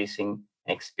introducing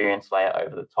an experience layer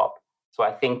over the top. So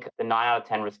I think the 9 out of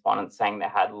 10 respondents saying they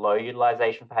had low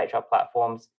utilization for HR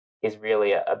platforms is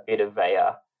really a bit of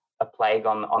a plague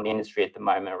on the industry at the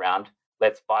moment around,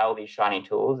 let's buy all these shiny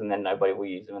tools and then nobody will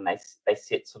use them, and they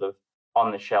sit sort of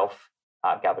on the shelf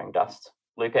gathering dust.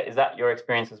 Luca, is that your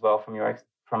experience as well from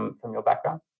your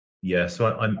background? Yeah, so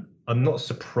I'm not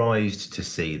surprised to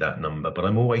see that number, but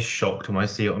I'm always shocked when I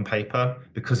see it on paper,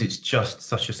 because it's just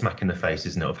such a smack in the face,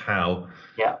 isn't it, of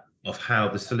how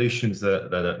the solutions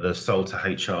that are sold to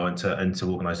HR and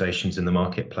to organizations in the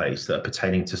marketplace that are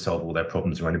pertaining to solve all their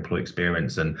problems around employee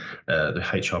experience and the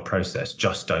HR process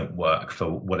just don't work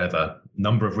for whatever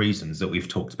number of reasons that we've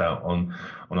talked about on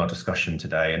our discussion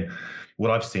today. And what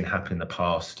I've seen happen in the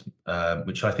past,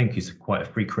 which I think is quite a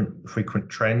frequent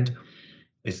trend,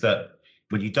 is that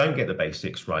when you don't get the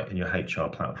basics right in your HR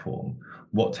platform,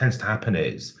 what tends to happen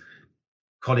is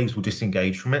colleagues will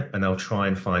disengage from it and they'll try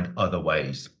and find other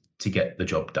ways to get the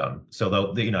job done. So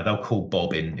they'll call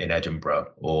Bob in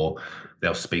Edinburgh, or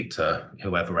they'll speak to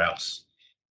whoever else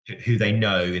who they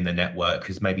know in the network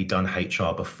has maybe done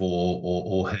HR before,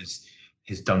 or has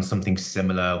done something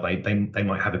similar. They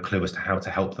might have a clue as to how to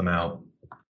help them out.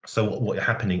 So what's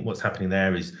happening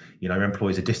there is, your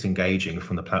employees are disengaging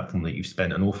from the platform that you've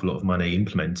spent an awful lot of money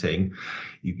implementing.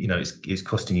 It's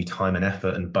costing you time and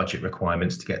effort and budget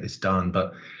requirements to get this done.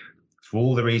 But for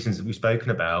all the reasons that we've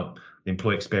spoken about, the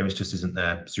employee experience just isn't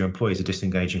there. So your employees are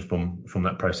disengaging from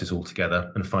that process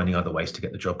altogether and finding other ways to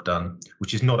get the job done,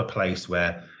 which is not a place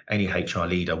where any HR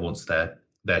leader wants their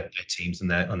teams and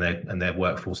their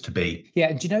workforce to be. Yeah,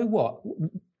 and do you know what?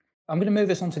 I'm going to move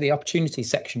us on to the opportunity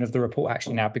section of the report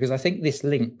actually now, because I think this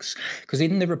links, because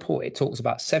in the report it talks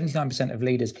about 79% of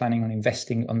leaders planning on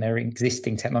investing on their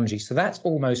existing technology. So that's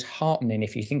almost heartening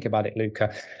if you think about it,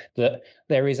 Luca, that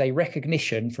there is a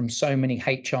recognition from so many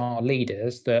HR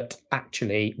leaders that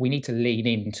actually we need to lean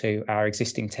into our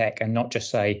existing tech and not just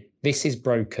say, this is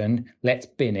broken, let's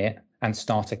bin it and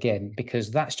start again, because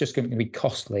that's just going to be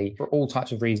costly for all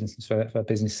types of reasons for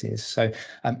businesses. So,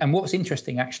 and what's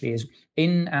interesting actually is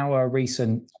in our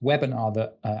recent webinar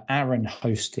that Aaron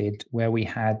hosted, where we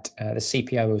had the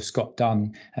CPO of Scott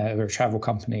Dunn, of a travel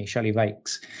company, Shelley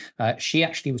Vakes, she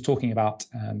actually was talking about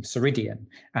Ceridian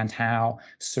and how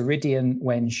Ceridian,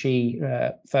 when she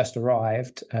first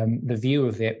arrived, the view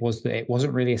of it was that it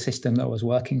wasn't really a system that was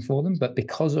working for them, but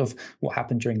because of what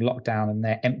happened during lockdown and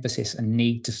their emphasis and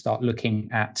need to start looking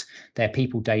at their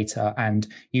people data and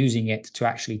using it to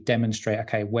actually demonstrate,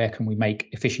 okay, where can we make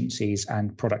efficiencies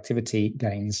and productivity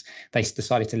gains, they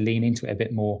decided to lean into it a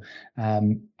bit more.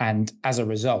 And as a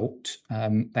result,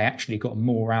 they actually got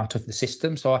more out of the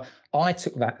system. So I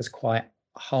took that as quite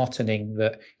heartening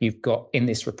that you've got in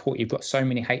this report, you've got so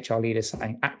many HR leaders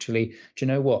saying, actually, do you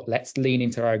know what, let's lean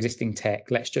into our existing tech,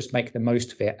 let's just make the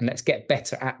most of it, and let's get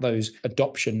better at those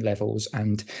adoption levels,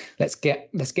 and let's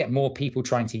get more people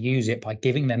trying to use it by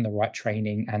giving them the right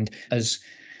training. And as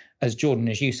Jordan,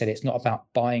 as you said, it's not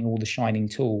about buying all the shining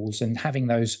tools, and having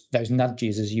those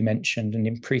nudges, as you mentioned, and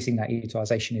increasing that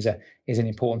utilization is an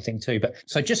important thing too. But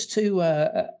so just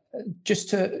to just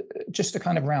to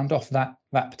kind of round off that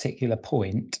particular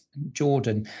point,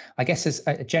 Jordan, I guess as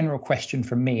a general question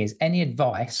from me is any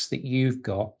advice that you've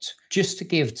got just to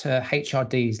give to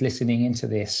HRDs listening into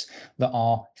this that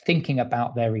are thinking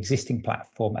about their existing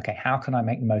platform? Okay, how can I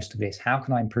make the most of this? How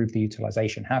can I improve the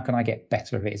utilization? How can I get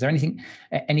better of it? Is there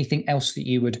anything else that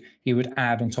you would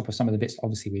add on top of some of the bits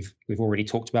obviously we've already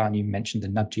talked about, and you mentioned the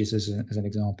nudges as an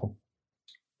example?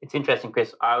 It's interesting,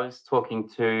 Chris. I was talking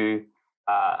to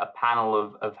a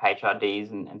panel of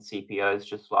HRDs and CPOs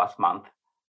just last month,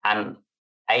 and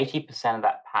 80% of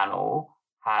that panel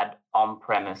had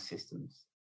on-premise systems.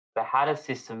 They had a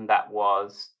system that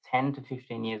was 10 to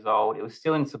 15 years old. It was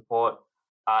still in support.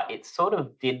 It sort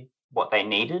of did what they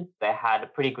needed. They had a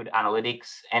pretty good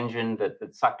analytics engine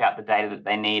that sucked out the data that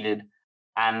they needed,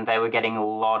 and they were getting a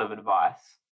lot of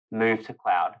advice. Move to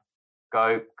cloud,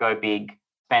 go big,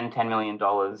 spend $10 million.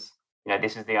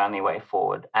 This is the only way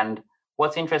forward. And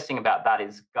what's interesting about that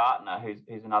is Gartner,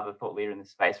 who's another thought leader in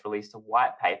this space, released a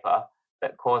white paper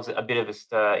that caused a bit of a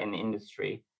stir in the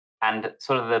industry. And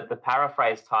sort of the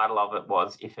paraphrase title of it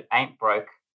was, if it ain't broke,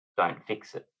 don't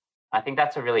fix it. I think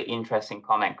that's a really interesting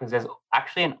comment because there's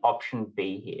actually an option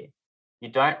B here. You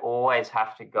don't always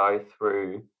have to go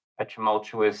through a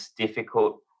tumultuous,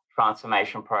 difficult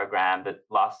transformation program that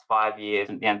lasts 5 years.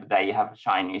 And at the end of the day, you have a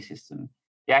shiny new system.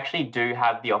 You actually do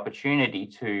have the opportunity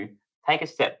to take a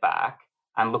step back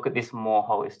and look at this more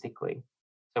holistically.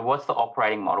 So what's the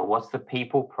operating model? What's the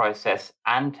people, process,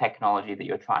 and technology that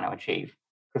you're trying to achieve?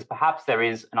 Because perhaps there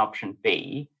is an option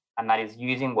B, and that is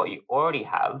using what you already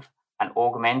have and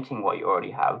augmenting what you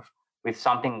already have with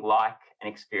something like an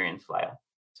experience layer.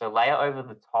 So layer over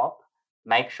the top,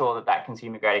 make sure that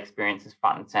consumer grade experience is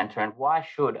front and center. And why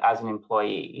should, as an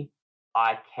employee,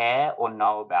 I care or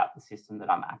know about the system that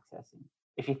I'm accessing?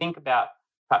 If you think about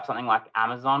perhaps something like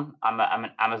Amazon, I'm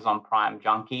an Amazon Prime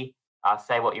junkie.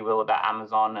 Say what you will about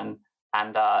Amazon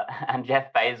and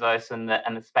Jeff Bezos and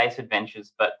the space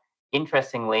adventures, but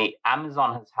interestingly,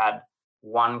 Amazon has had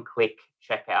one-click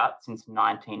checkout since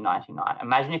 1999.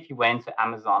 Imagine if you went into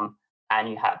Amazon and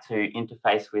you had to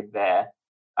interface with their,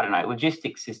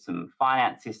 logistics system,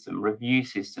 finance system, review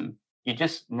system. You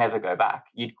just never go back.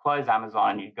 You'd close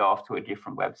Amazon and you'd go off to a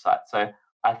different website. So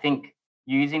I think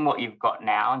using what you've got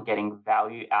now and getting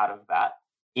value out of that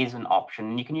is an option.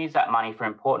 And you can use that money for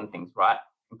important things, right?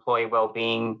 Employee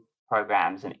well-being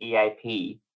programs and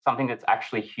EAP, something that's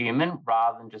actually human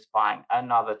rather than just buying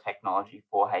another technology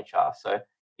for HR. So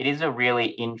it is a really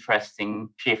interesting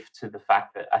shift to the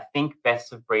fact that I think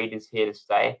best of breed is here to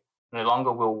stay. No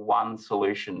longer will one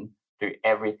solution do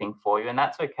everything for you, and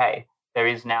that's okay. There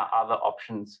is now other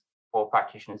options for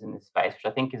practitioners in this space, which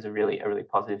I think is a really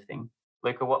positive thing.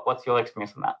 Luca, what's your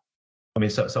experience on that? I mean,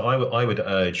 so I would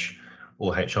urge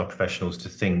all HR professionals to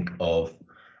think of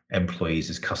employees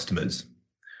as customers,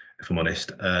 if I'm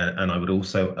honest. And I would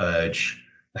also urge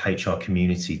the HR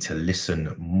community to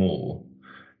listen more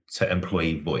to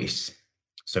employee voice.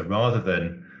 So rather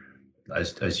than,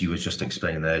 as you were just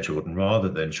explaining there, Jordan, rather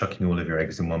than chucking all of your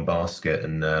eggs in one basket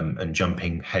and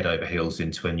jumping head over heels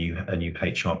into a new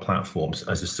HR platforms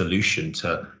as a solution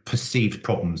to perceived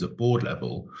problems at board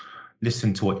level,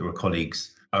 listen to what your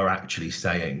colleagues are actually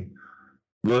saying.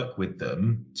 Work with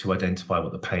them to identify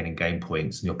what the pain and gain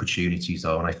points and the opportunities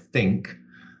are. And I think,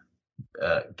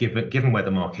 given where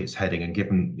the market's heading and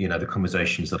given the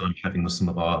conversations that I'm having with some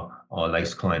of our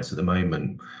LACE clients at the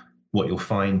moment, what you'll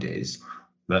find is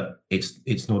that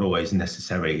it's not always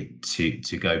necessary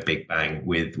to go big bang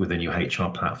with a new HR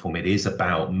platform. It is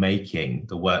about making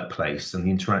the workplace and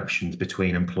the interactions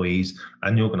between employees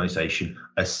and the organization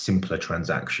a simpler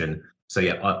transaction. So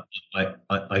yeah,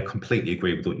 I completely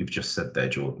agree with what you've just said there,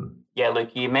 Jordan. Yeah,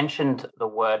 Luke, you mentioned the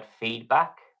word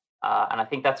feedback, and I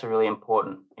think that's a really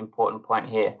important point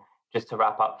here. Just to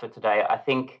wrap up for today, I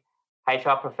think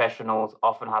HR professionals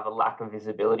often have a lack of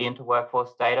visibility into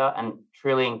workforce data, and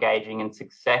truly engaging and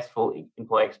successful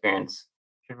employee experience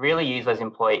should really use those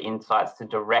employee insights to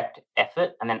direct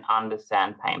effort and then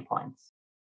understand pain points.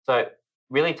 So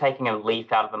really taking a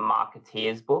leaf out of the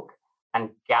marketeer's book and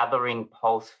gathering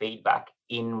pulse feedback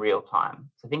in real time.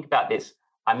 So think about this.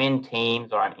 I'm in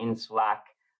Teams or I'm in Slack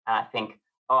and I think,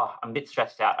 I'm a bit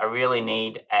stressed out. I really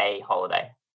need a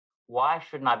holiday. Why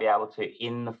shouldn't I be able to,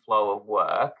 in the flow of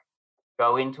work,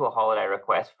 go into a holiday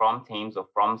request from Teams or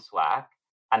from Slack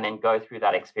and then go through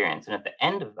that experience? And at the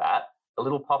end of that, a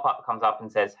little pop-up comes up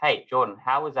and says, hey, Jordan,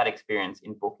 how was that experience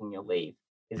in booking your leave?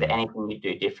 Is there anything you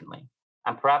do differently?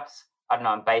 And perhaps,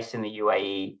 I'm based in the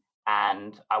UAE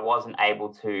and I wasn't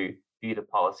able to view the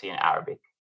policy in Arabic.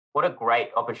 What a great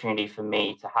opportunity for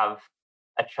me to have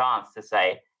a chance to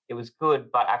say, it was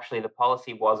good, but actually the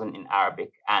policy wasn't in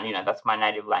Arabic. And, that's my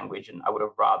native language. And I would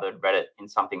have rather read it in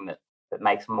something that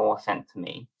makes more sense to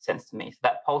me. So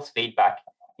that pulse feedback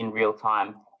in real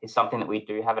time is something that we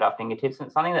do have at our fingertips, and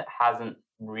it's something that hasn't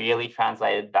really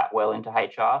translated that well into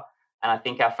HR. And I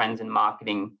think our friends in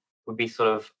marketing would be sort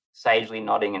of sagely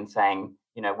nodding and saying,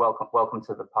 welcome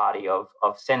to the party of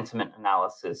sentiment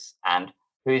analysis and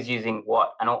who's using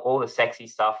what and all the sexy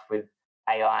stuff with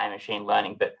AI and machine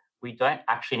learning. But we don't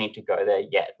actually need to go there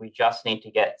yet. We just need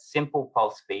to get simple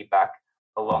pulse feedback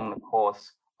along the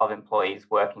course of employees'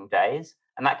 working days.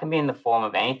 And that can be in the form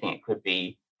of anything. It could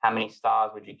be, how many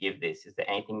stars would you give this? Is there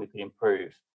anything we could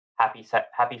improve? Happy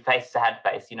face, sad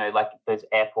face, like those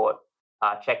airport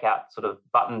checkout sort of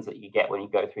buttons that you get when you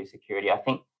go through security. I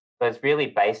think those really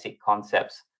basic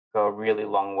concepts go a really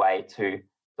long way to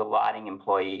delighting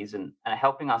employees and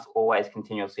helping us always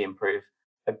continuously improve.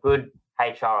 A good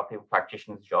HR or people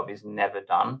practitioner's job is never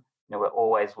done. We're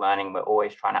always learning. We're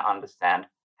always trying to understand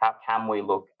how can we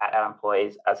look at our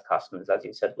employees as customers, as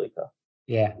you said, Luca.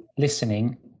 Yeah,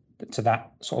 listening to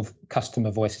that sort of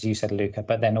customer voice, as you said, Luca,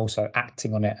 but then also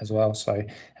acting on it as well. So,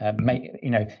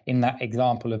 in that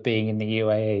example of being in the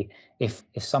UAE, if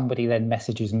somebody then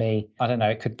messages me, I don't know,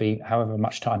 it could be however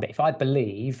much time, but if I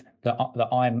believe that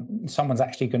someone's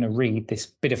actually going to read this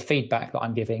bit of feedback that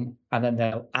I'm giving, and then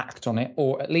they'll act on it,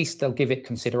 or at least they'll give it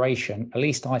consideration, at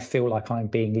least I feel like I'm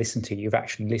being listened to. You've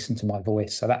actually listened to my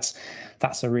voice. So that's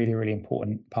a really, really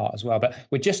important part as well. But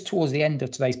we're just towards the end of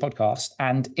today's podcast,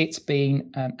 and it's been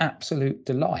an absolute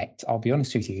delight. I'll be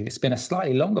honest with you. It's been a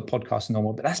slightly longer podcast than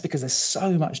normal, but that's because there's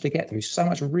so much to get through, so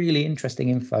much really interesting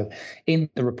info in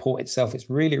the report itself. It's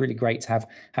really, really great to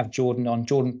have Jordan on.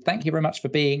 Jordan, thank you very much for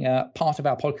being part of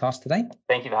our podcast today.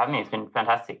 Thank you for having me. It's been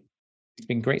fantastic. It's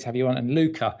been great to have you on. And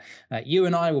Luca, you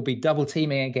and I will be double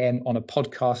teaming again on a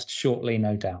podcast shortly,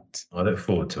 no doubt. I look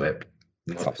forward to it.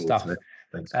 Top stuff.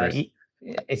 Thanks, Chris.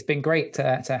 It's been great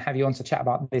to have you on to chat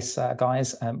about this,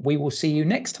 guys. We will see you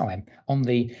next time on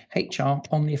the HR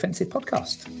on the Offensive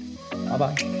podcast.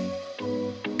 Bye-bye.